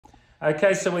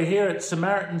Okay, so we're here at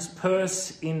Samaritans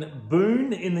Purse in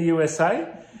Boone in the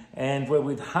USA, and we're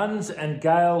with Hans and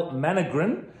Gail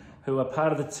Mannagren, who are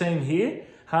part of the team here.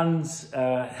 Hans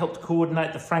helped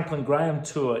coordinate the Franklin Graham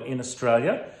tour in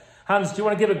Australia. Hans, do you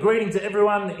want to give a greeting to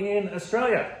everyone in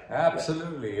Australia?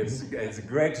 Absolutely, it's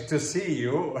great to see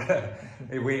you.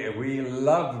 we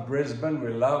love Brisbane,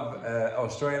 we love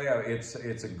Australia. It's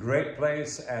a great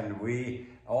place, and we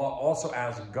also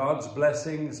ask God's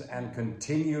blessings and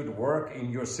continued work in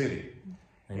your city.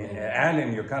 And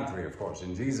in your country, of course.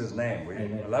 In Jesus' name, we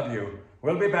love you.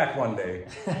 We'll be back one day,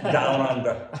 down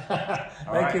under.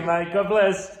 Thank you, mate. God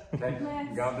bless.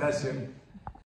 God bless you.